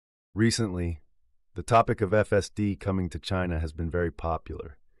Recently, the topic of FSD coming to China has been very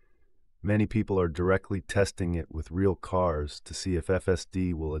popular. Many people are directly testing it with real cars to see if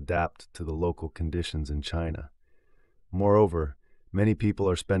FSD will adapt to the local conditions in China. Moreover, many people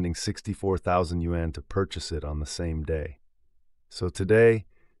are spending 64,000 yuan to purchase it on the same day. So today,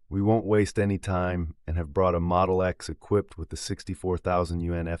 we won't waste any time and have brought a Model X equipped with the 64,000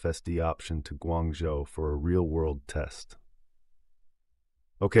 yuan FSD option to Guangzhou for a real-world test.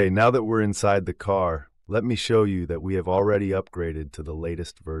 Okay, now that we're inside the car, let me show you that we have already upgraded to the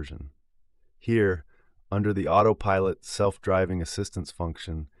latest version. Here, under the autopilot self-driving assistance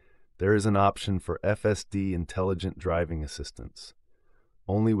function, there is an option for FSD Intelligent Driving Assistance.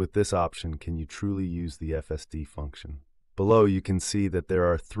 Only with this option can you truly use the FSD function. Below, you can see that there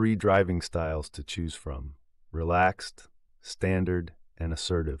are 3 driving styles to choose from: relaxed, standard, and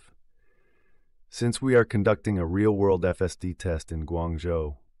assertive. Since we are conducting a real-world FSD test in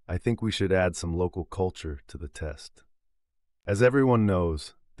Guangzhou, I think we should add some local culture to the test. As everyone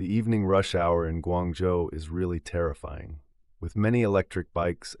knows, the evening rush hour in Guangzhou is really terrifying, with many electric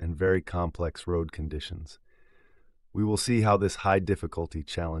bikes and very complex road conditions. We will see how this high-difficulty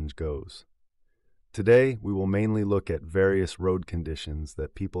challenge goes. Today, we will mainly look at various road conditions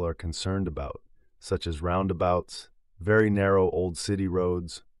that people are concerned about, such as roundabouts, very narrow old city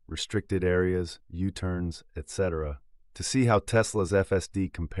roads, restricted areas, U-turns, etc., to see how Tesla's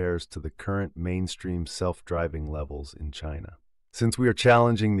FSD compares to the current mainstream self-driving levels in China. Since we are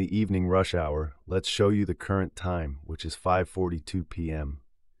challenging the evening rush hour, let's show you the current time, which is 5:42 p.m.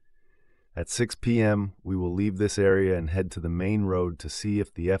 At 6 p.m., we will leave this area and head to the main road to see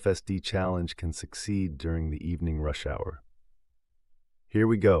if the FSD challenge can succeed during the evening rush hour. Here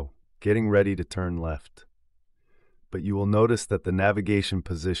we go, getting ready to turn left. But you will notice that the navigation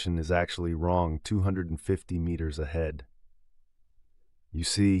position is actually wrong 250 meters ahead. You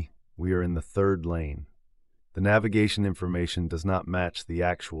see, we are in the 3rd lane. The navigation information does not match the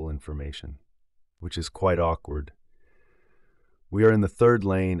actual information, which is quite awkward. We are in the 3rd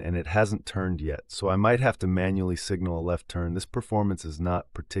lane and it hasn't turned yet, so I might have to manually signal a left turn. This performance is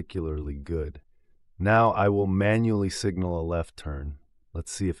not particularly good. Now I will manually signal a left turn.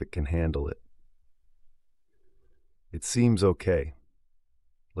 Let's see if it can handle it. It seems okay.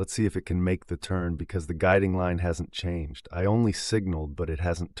 Let's see if it can make the turn because the guiding line hasn't changed. I only signaled, but it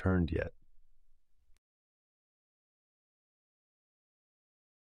hasn't turned yet.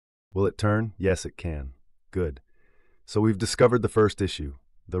 Will it turn? Yes, it can. Good. So we've discovered the first issue.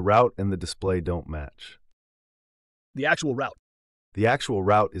 The route and the display don't match. The actual route. The actual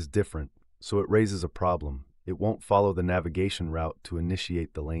route is different, so it raises a problem. It won't follow the navigation route to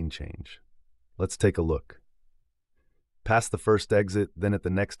initiate the lane change. Let's take a look. Pass the first exit, then at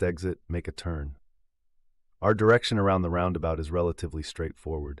the next exit, make a turn. Our direction around the roundabout is relatively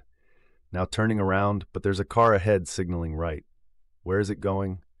straightforward. Now turning around, but there's a car ahead signaling right. Where is it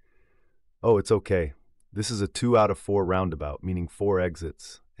going? Oh, it's okay. This is a 2 out of 4 roundabout, meaning 4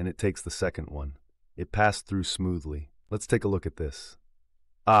 exits, and it takes the second one. It passed through smoothly. Let's take a look at this.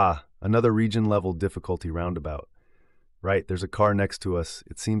 Ah, another region-level difficulty roundabout. Right, there's a car next to us.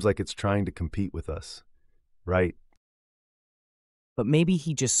 It seems like it's trying to compete with us. Right. But maybe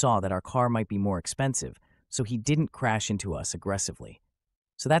he just saw that our car might be more expensive, so he didn't crash into us aggressively.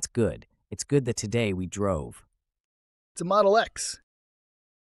 So that's good. It's good that today we drove. It's a Model X.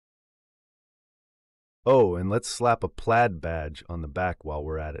 Oh, and let's slap a plaid badge on the back while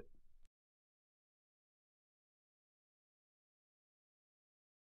we're at it.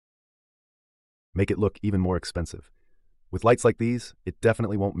 Make it look even more expensive. With lights like these, it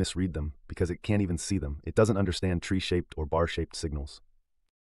definitely won't misread them because it can't even see them. It doesn't understand tree-shaped or bar-shaped signals.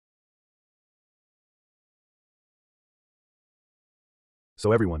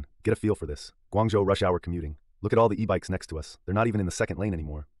 So everyone, get a feel for this. Guangzhou rush hour commuting. Look at all the e-bikes next to us. They're not even in the 2nd lane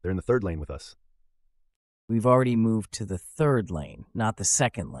anymore. They're in the 3rd lane with us. We've already moved to the 3rd lane, not the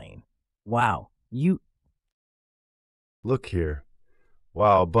 2nd lane. Wow, Look here.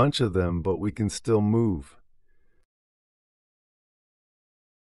 Wow, a bunch of them, but we can still move.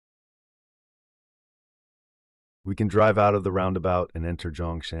 We can drive out of the roundabout and enter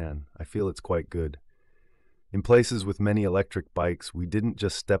Zhongshan. I feel it's quite good. In places with many electric bikes, we didn't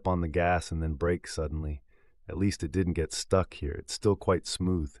just step on the gas and then brake suddenly. At least it didn't get stuck here. It's still quite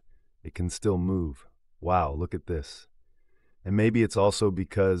smooth. It can still move. Wow, look at this. And maybe it's also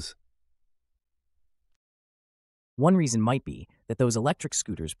because one reason might be that those electric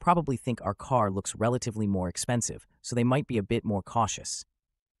scooters probably think our car looks relatively more expensive, so they might be a bit more cautious.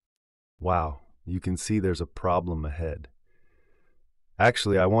 wow, you can see there's a problem ahead.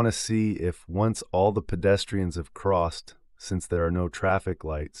 Actually, I want to see if once all the pedestrians have crossed, Since there are no traffic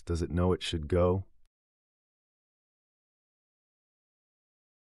lights, does it know it should go?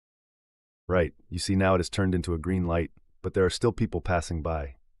 Right, you see now it has turned into a green light, but there are still people passing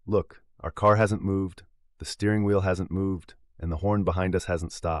by. Look, our car hasn't moved, the steering wheel hasn't moved, and the horn behind us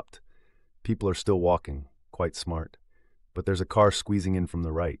hasn't stopped. People are still walking, quite smart. But there's a car squeezing in from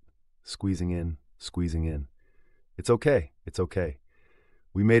the right. Squeezing in, squeezing in. It's okay, it's okay.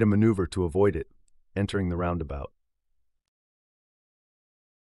 We made a maneuver to avoid it, entering the roundabout.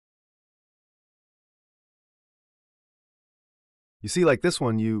 You see, like this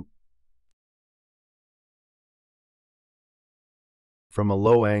one, from a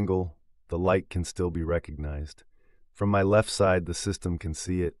low angle, the light can still be recognized. From my left side, the system can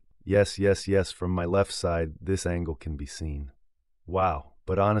see it. Yes, yes, yes, from my left side, this angle can be seen. Wow,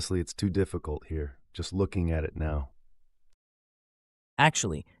 but honestly, it's too difficult here, just looking at it now.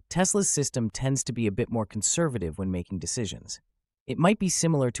 Actually, Tesla's system tends to be a bit more conservative when making decisions. It might be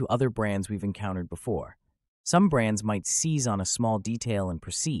similar to other brands we've encountered before. Some brands might seize on a small detail and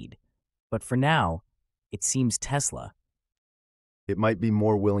proceed, but for now, it seems Tesla. It might be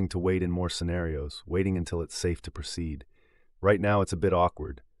more willing to wait in more scenarios, waiting until it's safe to proceed. Right now, it's a bit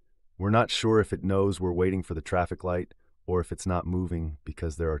awkward. We're not sure if it knows we're waiting for the traffic light or if it's not moving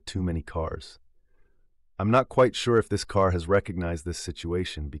because there are too many cars. I'm not quite sure if this car has recognized this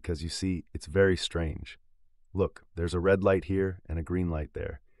situation because you see, it's very strange. Look, there's a red light here and a green light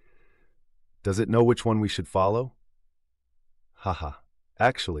there. Does it know which one we should follow? Haha.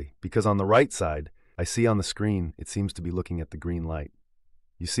 Actually, because on the right side, I see on the screen it seems to be looking at the green light.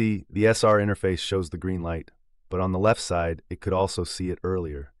 You see, the SR interface shows the green light, but on the left side, it could also see it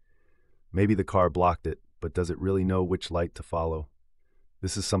earlier. Maybe the car blocked it, but does it really know which light to follow?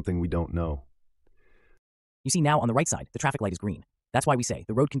 This is something we don't know. You see now on the right side, the traffic light is green. That's why we say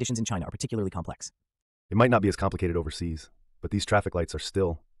the road conditions in China are particularly complex. It might not be as complicated overseas, but these traffic lights are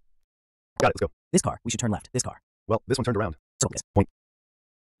still... Got it, let's go. This car, we should turn left. This car. Well, this one turned around. So this. Point.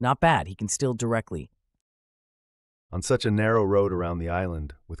 Not bad, he can still directly. On such a narrow road around the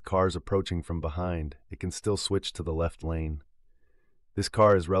island, with cars approaching from behind, it can still switch to the left lane. This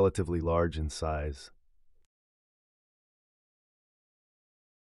car is relatively large in size.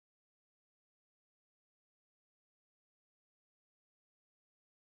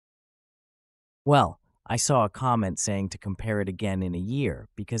 Well, I saw a comment saying to compare it again in a year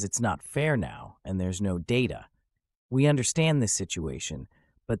because it's not fair now and there's no data. We understand this situation,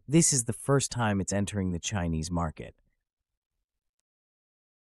 but this is the first time it's entering the Chinese market.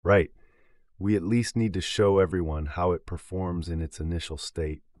 Right. We at least need to show everyone how it performs in its initial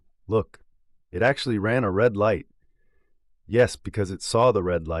state. Look, it actually ran a red light. Yes, because it saw the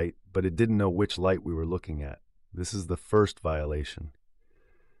red light, but it didn't know which light we were looking at. This is the first violation.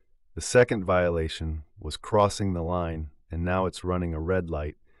 The second violation was crossing the line, and now it's running a red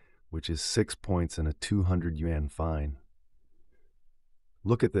light, which is 6 points and a 200 yuan fine.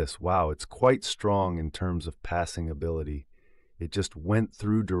 Look at this. Wow, it's quite strong in terms of passing ability. It just went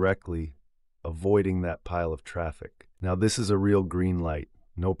through directly, avoiding that pile of traffic. Now this is a real green light.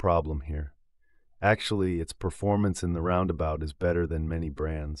 No problem here. Actually, its performance in the roundabout is better than many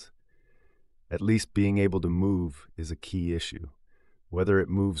brands. At least being able to move is a key issue. Whether it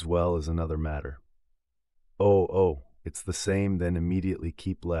moves well is another matter. Oh, it's the same, then immediately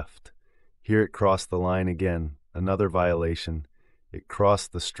keep left. Here it crossed the line again, another violation. It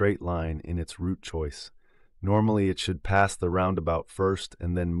crossed the straight line in its route choice. Normally it should pass the roundabout first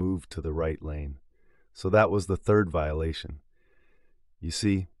and then move to the right lane. So that was the third violation. You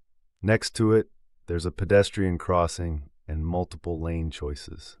see, next to it, there's a pedestrian crossing and multiple lane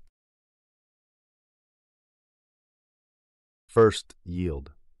choices. First,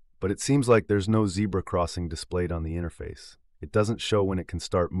 yield. But it seems like there's no zebra crossing displayed on the interface. It doesn't show when it can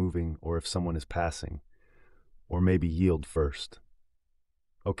start moving or if someone is passing. Or maybe yield first.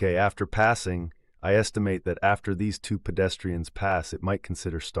 Okay, after passing, I estimate that after these two pedestrians pass, it might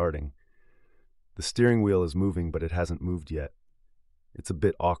consider starting. The steering wheel is moving, but it hasn't moved yet. It's a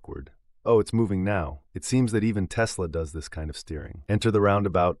bit awkward. Oh, it's moving now. It seems that even Tesla does this kind of steering. Enter the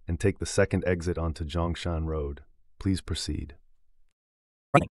roundabout and take the second exit onto Zhongshan Road. Please proceed.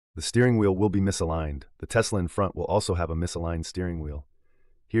 Running. The steering wheel will be misaligned. The Tesla in front will also have a misaligned steering wheel.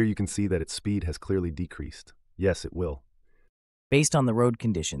 Here you can see that its speed has clearly decreased. Yes, it will. Based on the road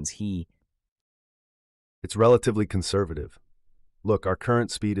conditions, It's relatively conservative. Look, our current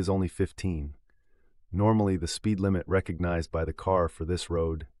speed is only 15. Normally, the speed limit recognized by the car for this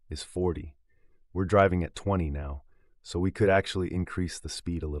road is 40. We're driving at 20 now, so we could actually increase the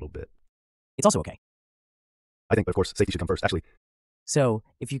speed a little bit. It's also okay. I think, of course, safety should come first. Actually, So,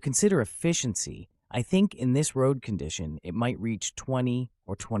 if you consider efficiency, I think in this road condition, it might reach 20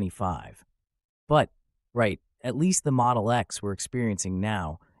 or 25. But, right, at least the Model X we're experiencing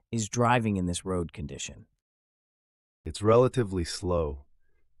now is driving in this road condition. It's relatively slow.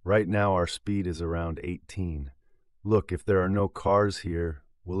 Right now our speed is around 18. Look, if there are no cars here,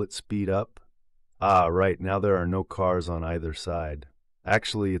 will it speed up? Ah, right, now there are no cars on either side.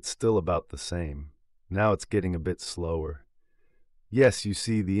 Actually, it's still about the same. Now it's getting a bit slower. Yes, you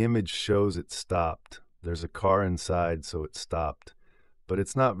see, the image shows it stopped. There's a car inside, so it stopped. But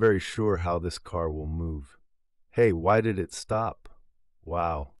it's not very sure how this car will move. Hey, why did it stop?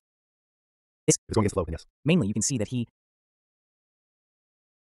 Wow. It's going slow, yes. Mainly, you can see that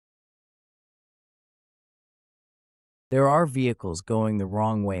there are vehicles going the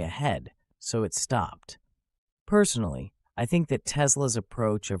wrong way ahead, so it stopped. Personally, I think that Tesla's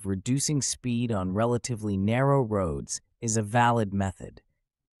approach of reducing speed on relatively narrow roads is a valid method.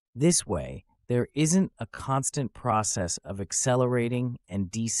 This way, there isn't a constant process of accelerating and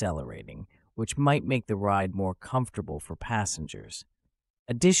decelerating, which might make the ride more comfortable for passengers.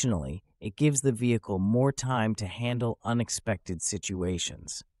 Additionally, it gives the vehicle more time to handle unexpected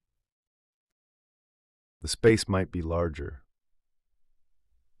situations. The space might be larger.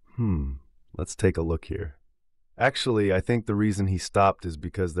 Let's take a look here. Actually, I think the reason he stopped is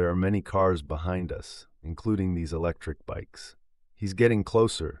because there are many cars behind us, including these electric bikes. He's getting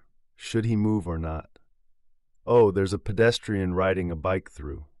closer. Should he move or not? Oh, there's a pedestrian riding a bike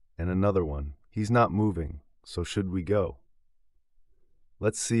through, and another one. He's not moving, so should we go?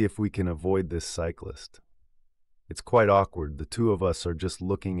 Let's see if we can avoid this cyclist. It's quite awkward. The two of us are just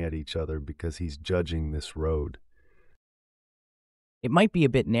looking at each other because he's judging this road. It might be a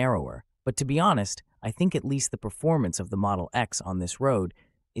bit narrower, but to be honest, I think at least the performance of the Model X on this road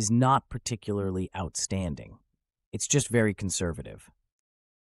is not particularly outstanding. It's just very conservative.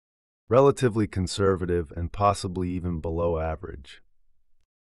 Relatively conservative and possibly even below average.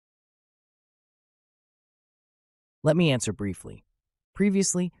 Let me answer briefly.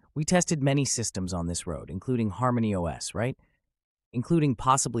 Previously, we tested many systems on this road, including Harmony OS, right? Including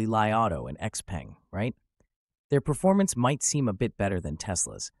possibly Li Auto and Xpeng, right? Their performance might seem a bit better than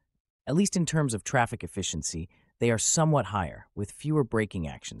Tesla's. At least in terms of traffic efficiency, they are somewhat higher, with fewer braking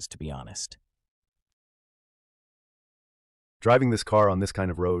actions, to be honest. Driving this car on this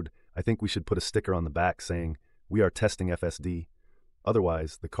kind of road, I think we should put a sticker on the back saying, "We are testing FSD."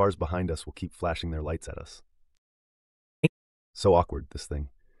 Otherwise, the cars behind us will keep flashing their lights at us. So awkward, this thing.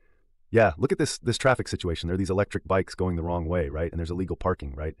 Yeah, look at this traffic situation. There are these electric bikes going the wrong way, right? And there's illegal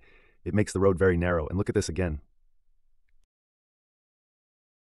parking, right? It makes the road very narrow. And look at this again.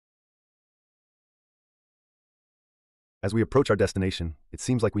 As we approach our destination, it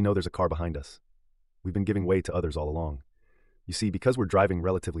seems like we know there's a car behind us. We've been giving way to others all along. You see, because we're driving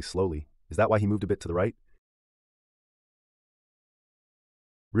relatively slowly, is that why he moved a bit to the right?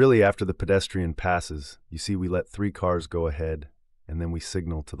 Really, after the pedestrian passes, you see we let 3 cars go ahead, and then we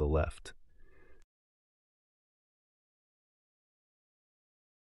signal to the left.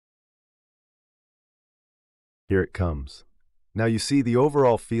 Here it comes. Now you see the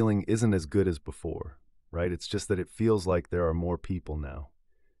overall feeling isn't as good as before, right? It's just that it feels like there are more people now.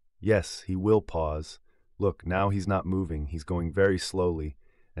 Yes, he will pause. Look, now he's not moving, he's going very slowly,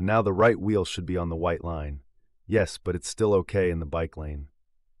 and now the right wheel should be on the white line. Yes, but it's still okay in the bike lane.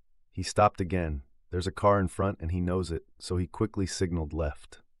 He stopped again. There's a car in front and he knows it, so he quickly signaled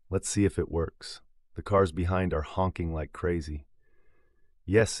left. Let's see if it works. The cars behind are honking like crazy.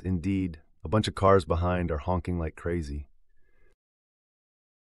 Yes, indeed, a bunch of cars behind are honking like crazy.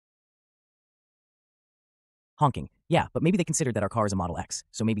 Honking. Yeah, but maybe they considered that our car is a Model X,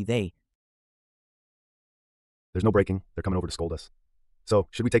 so maybe they... There's no braking. They're coming over to scold us. So,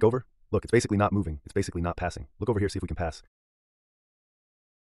 should we take over? Look, it's basically not moving. It's basically not passing. Look over here, see if we can pass.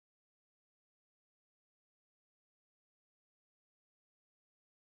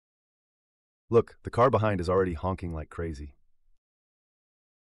 Look, the car behind is already honking like crazy.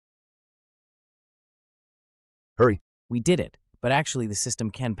 Hurry. We did it, but actually the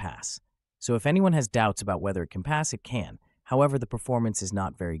system can pass. So if anyone has doubts about whether it can pass, it can. However, the performance is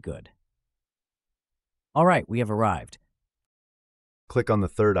not very good. All right, we have arrived. Click on the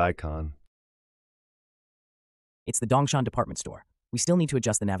third icon. It's the Dongshan department store. We still need to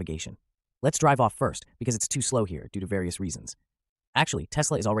adjust the navigation. Let's drive off first, because it's too slow here due to various reasons. Actually,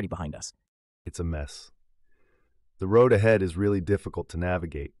 Tesla is already behind us. It's a mess. The road ahead is really difficult to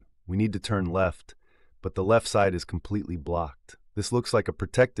navigate. We need to turn left, but the left side is completely blocked. This looks like a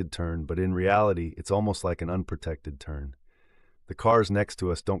protected turn, but in reality, it's almost like an unprotected turn. The cars next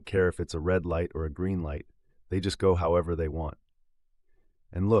to us don't care if it's a red light or a green light. They just go however they want.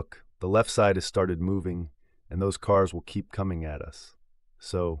 And look, The left side has started moving, and those cars will keep coming at us.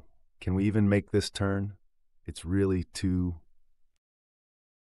 So, can we even make this turn? It's really too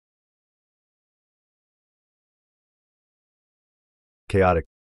chaotic.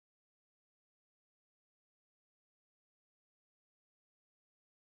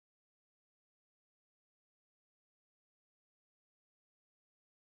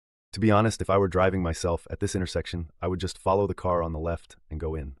 To be honest, if I were driving myself at this intersection, I would just follow the car on the left and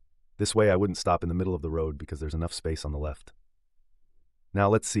go in. This way I wouldn't stop in the middle of the road because there's enough space on the left. Now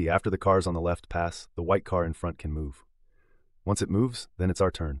let's see, after the cars on the left pass, the white car in front can move. Once it moves, then it's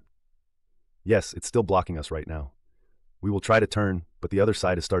our turn. Yes, it's still blocking us right now. We will try to turn, but the other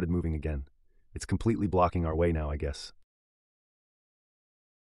side has started moving again. It's completely blocking our way now, I guess.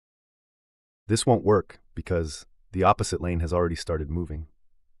 This won't work because the opposite lane has already started moving.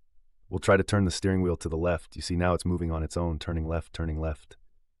 We'll try to turn the steering wheel to the left. You see now it's moving on its own, turning left, turning left.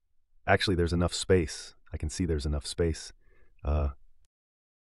 Actually, there's enough space. I can see there's enough space.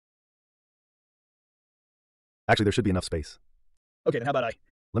 Actually, there should be enough space. Okay, then how about I?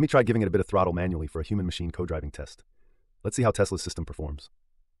 Let me try giving it a bit of throttle manually for a human-machine co-driving test. Let's see how Tesla's system performs.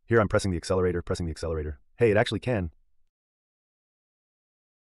 Here I'm pressing the accelerator, pressing the accelerator. Hey, it actually can.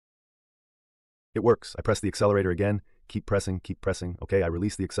 It works. I press the accelerator again. Keep pressing, keep pressing. Okay, I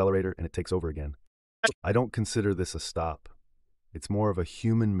release the accelerator and it takes over again. I don't consider this a stop. It's more of a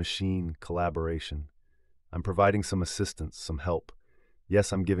human-machine collaboration. I'm providing some assistance, some help.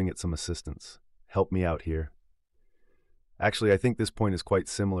 Yes, I'm giving it some assistance. Help me out here. Actually, I think this point is quite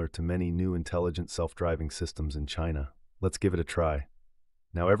similar to many new intelligent self-driving systems in China. Let's give it a try.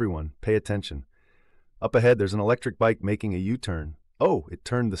 Now everyone, pay attention. Up ahead, there's an electric bike making a U-turn. Oh, it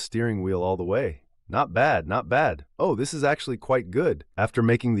turned the steering wheel all the way. Not bad, not bad. Oh, this is actually quite good. After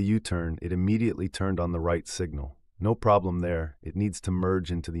making the U-turn, it immediately turned on the right signal. No problem there. It needs to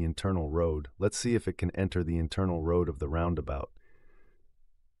merge into the internal road. Let's see if it can enter the internal road of the roundabout.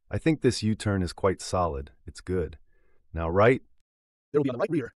 I think this U-turn is quite solid. It's good. Now right. It'll be on the right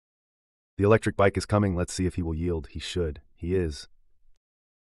rear. The electric bike is coming. Let's see if he will yield. He should. He is.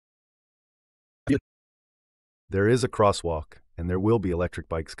 Yeah. There is a crosswalk, and there will be electric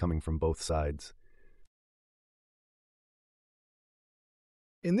bikes coming from both sides.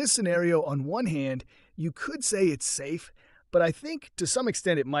 In this scenario, on one hand, you could say it's safe, but I think to some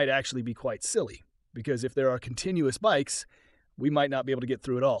extent it might actually be quite silly, because if there are continuous bikes, we might not be able to get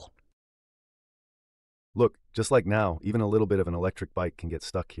through it all. Look, just like now, even a little bit of an electric bike can get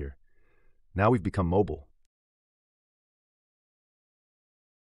stuck here. Now we've become mobile.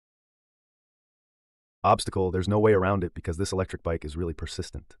 Obstacle, there's no way around it because this electric bike is really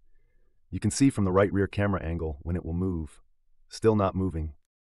persistent. You can see from the right rear camera angle when it will move. Still not moving.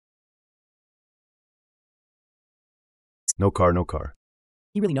 No car, no car.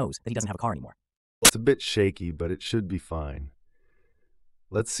 He really knows that he doesn't have a car anymore. It's a bit shaky, but it should be fine.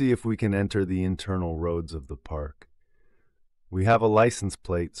 Let's see if we can enter the internal roads of the park. We have a license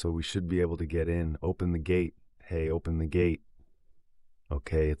plate, so we should be able to get in. Open the gate. Hey, open the gate.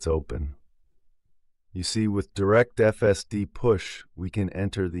 Okay, it's open. You see, with direct FSD push, we can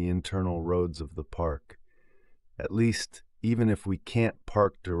enter the internal roads of the park. At least, even if we can't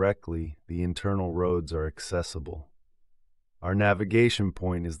park directly, the internal roads are accessible. Our navigation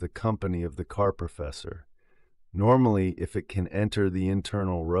point is the company of the car professor. Normally, if it can enter the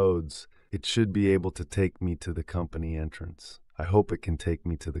internal roads, it should be able to take me to the company entrance. I hope it can take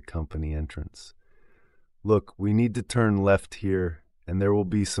me to the company entrance. Look, we need to turn left here, and there will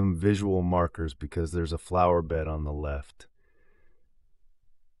be some visual markers because there's a flower bed on the left.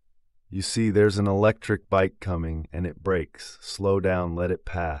 You see, there's an electric bike coming, and it brakes. Slow down, let it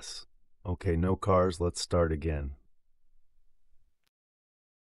pass. Okay, no cars, let's start again.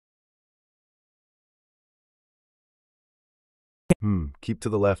 Keep to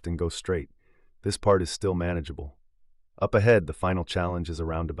the left and go straight. This part is still manageable. Up ahead, the final challenge is a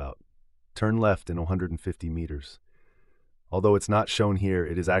roundabout. Turn left in 150 meters. Although it's not shown here,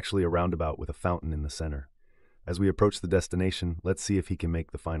 it is actually a roundabout with a fountain in the center. As we approach the destination, let's see if he can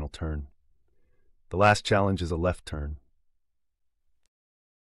make the final turn. The last challenge is a left turn.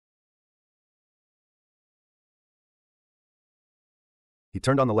 He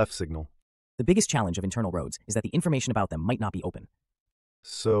turned on the left signal. The biggest challenge of internal roads is that the information about them might not be open.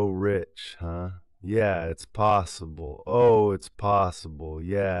 So rich, huh? Yeah, it's possible. Oh, it's possible.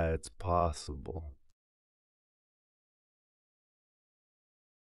 Yeah, it's possible.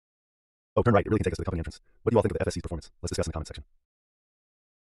 Oh, turn right. It really can take us to the company entrance. What do you all think of the FSC's performance? Let's discuss in the comment section.